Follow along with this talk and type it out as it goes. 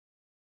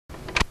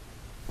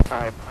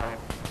I'm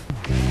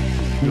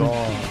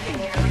Gone.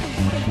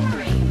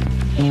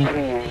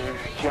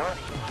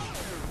 Johnny.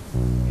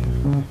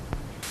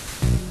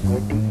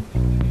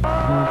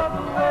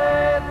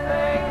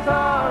 Things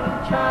are in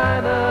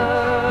China.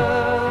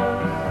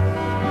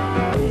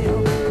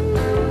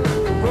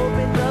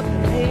 Roping up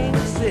and hang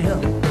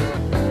yourself.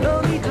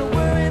 No need to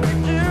worry the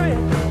jury.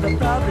 They'll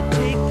probably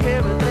take care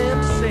of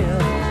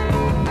themselves.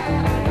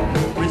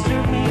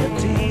 Reserve me a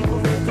table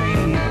for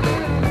three.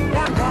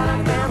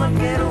 Alabama,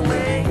 get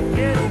away,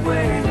 get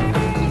away.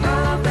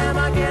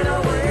 Alabama, get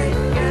away,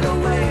 get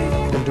away.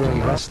 And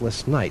during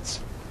restless nights,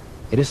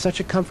 it is such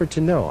a comfort to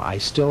know I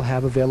still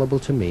have available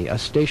to me a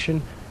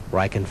station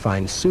where I can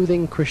find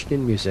soothing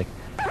Christian music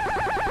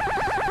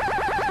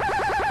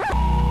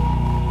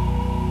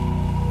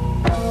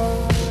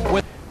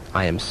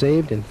I am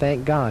saved and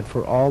thank God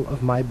for all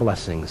of my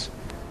blessings.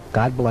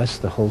 God bless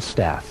the whole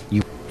staff.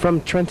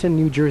 From Trenton,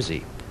 New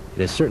Jersey,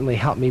 it has certainly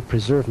helped me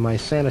preserve my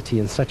sanity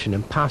in such an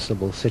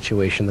impossible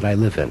situation that I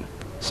live in.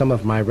 Some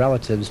of my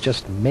relatives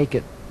just make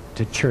it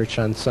to church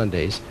on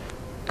Sundays.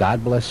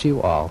 God bless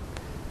you all.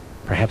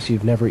 Perhaps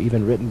you've never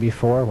even written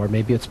before, or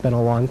maybe it's been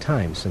a long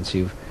time since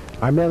you've...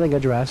 Our mailing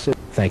address is...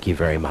 Thank you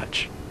very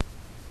much.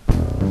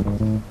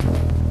 1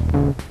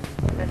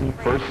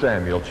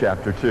 Samuel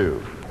chapter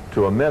 2.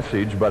 To a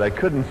message, but I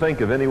couldn't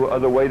think of any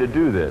other way to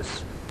do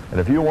this. And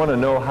if you want to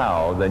know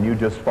how, then you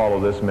just follow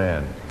this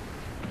man.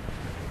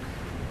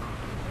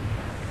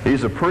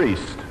 He's a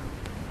priest.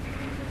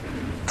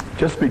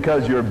 Just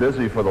because you're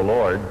busy for the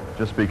Lord,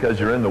 just because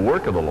you're in the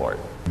work of the Lord.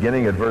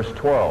 Beginning at verse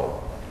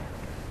 12.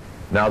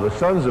 Now the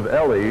sons of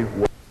Eli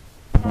were...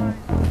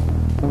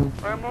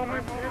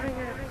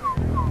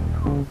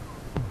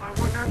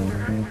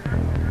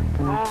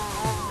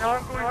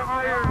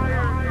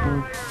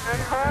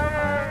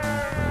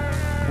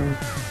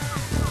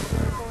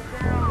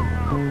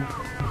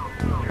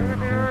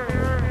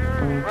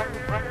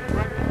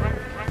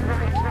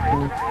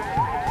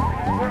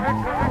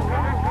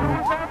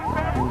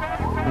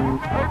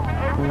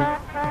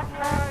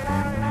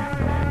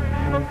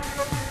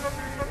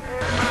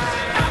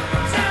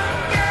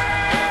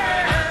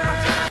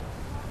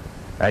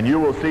 And you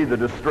will see the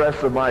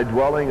distress of my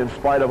dwelling in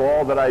spite of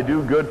all that I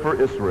do good for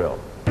Israel.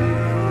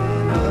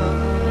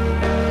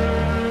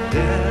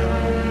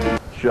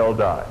 Shall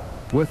die.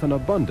 With an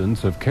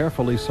abundance of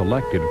carefully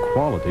selected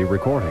quality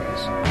recordings.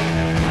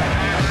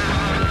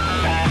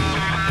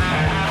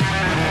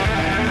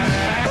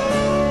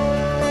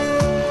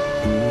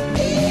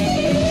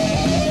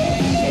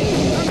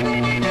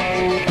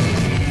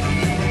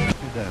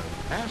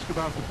 Ask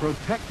about the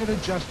protected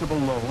adjustable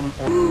loan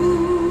or...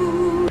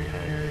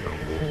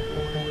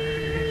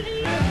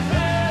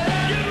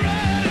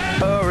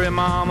 Hurry,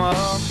 mama.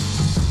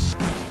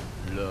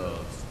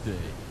 Love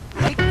State.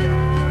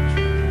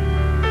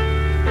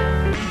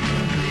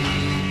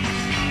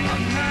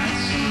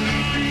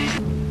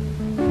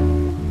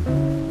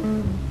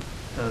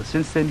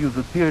 Since then, you've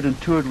appeared and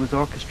toured with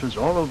orchestras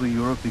all over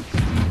Europe.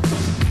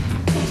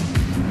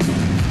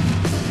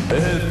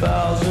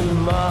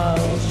 8,000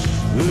 miles.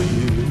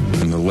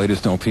 And the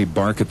latest LP,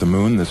 Bark at the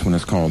Moon, this one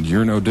is called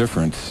You're No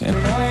Different. And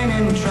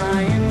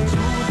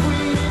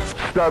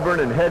stubborn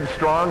and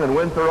headstrong and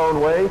went their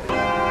own way.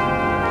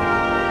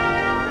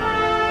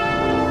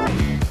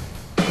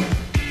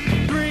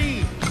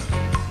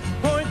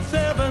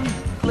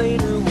 3.7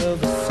 later, well,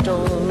 the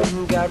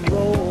storm got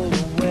rolled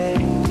away.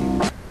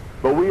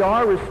 But we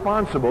are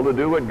responsible to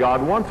do what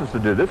God wants us to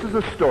do. This is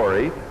a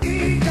story.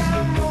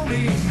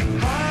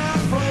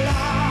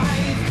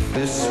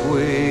 This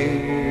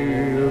way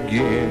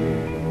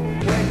again.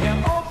 When you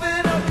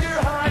open up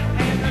your heart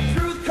and the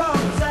truth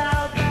comes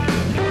out.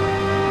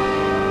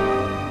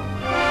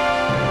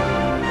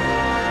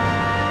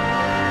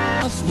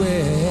 I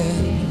swear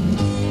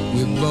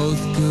we're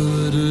both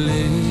good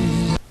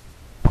live.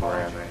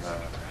 Grabbing,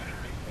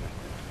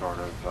 sort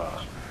of,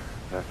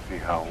 let's see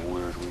how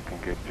weird we can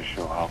get to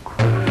show how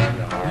crazy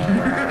we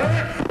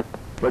are.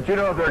 But you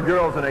know, if they're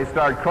girls and they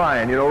start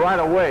crying, you know, right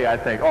away I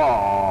think,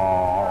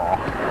 oh.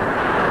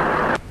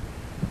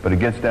 But it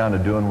gets down to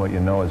doing what you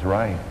know is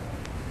right.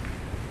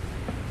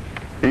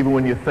 Even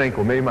when you think,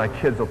 well, maybe my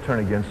kids will turn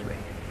against me.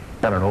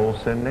 That's an old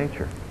sin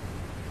nature.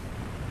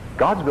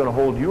 God's going to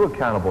hold you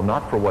accountable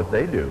not for what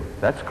they do.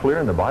 That's clear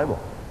in the Bible.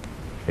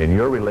 In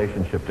your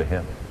relationship to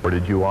Him. Or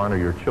did you honor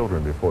your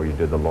children before you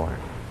did the Lord?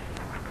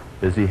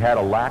 Is he had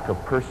a lack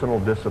of personal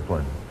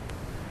discipline?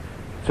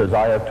 It says,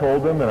 I have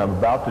told him, and I'm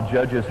about to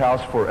judge his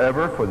house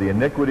forever for the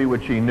iniquity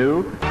which he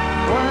knew.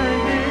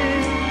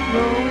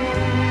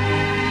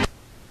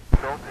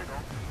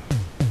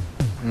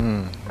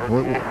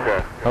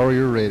 How are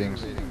your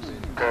ratings? You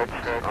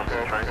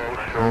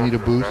need a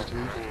boost?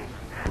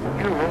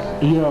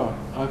 Yeah,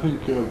 I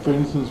think, for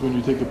instance, when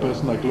you take a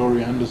person like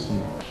Laurie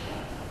Anderson,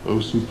 Oh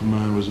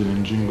Superman was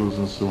in jingles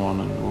and so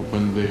on, and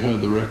when they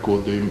heard the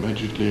record, they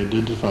immediately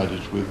identified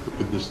it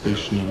with the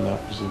station, and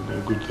that was a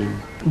good thing.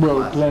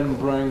 Well, Glenn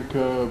Brank...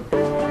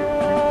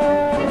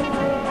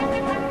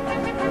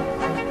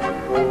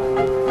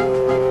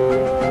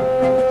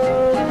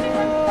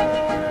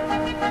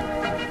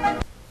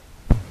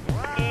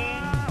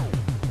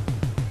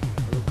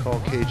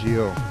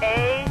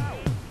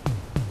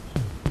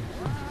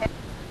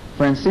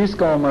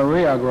 Francisco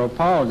Maria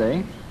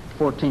Gropaldi,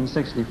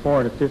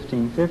 1464 to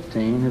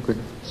 1515, who could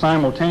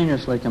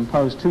simultaneously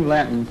compose 2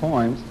 Latin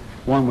poems,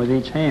 one with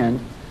each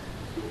hand.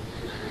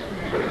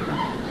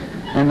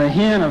 And the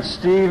hen of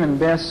Steve and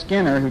Bess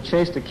Skinner, who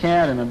chased a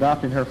cat and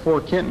adopted her 4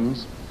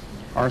 kittens,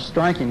 are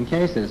striking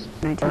cases.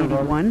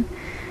 1981,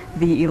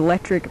 the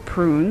Electric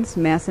Prunes,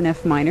 Mass in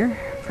F minor,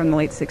 from the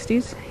late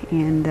 60s,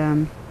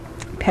 and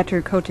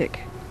Petr Kotik,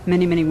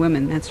 Many, Many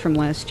Women, that's from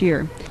last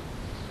year.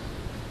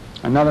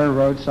 Another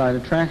roadside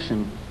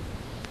attraction,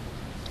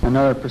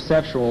 another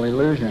perceptual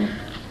illusion,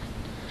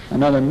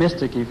 another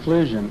mystic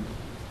effusion,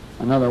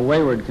 another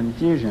wayward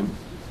confusion,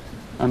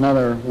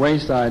 another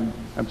wayside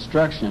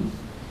obstruction,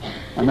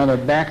 another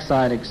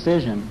backside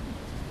excision,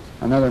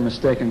 another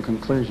mistaken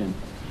conclusion,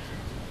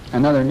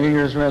 another New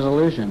Year's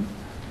resolution,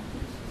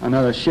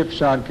 another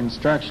shipshod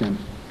construction,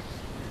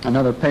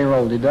 another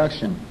payroll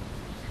deduction,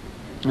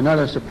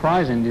 another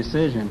surprising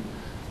decision,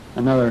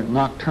 another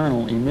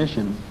nocturnal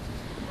emission,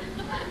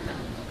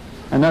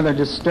 another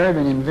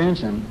disturbing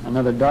invention,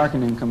 another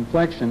darkening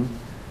complexion,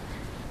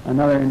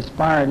 another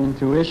inspired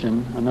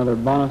intuition, another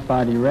bona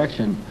fide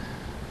erection,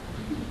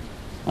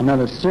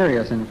 another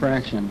serious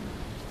infraction.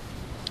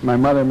 My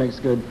mother makes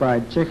good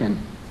fried chicken,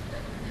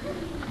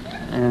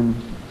 and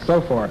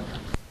so forth.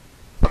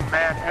 The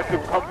man had to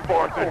come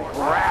forth and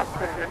grasp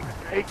it and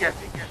take it,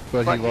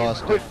 But he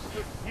lost it.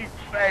 He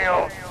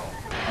failed.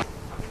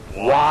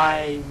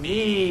 Why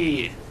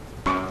me?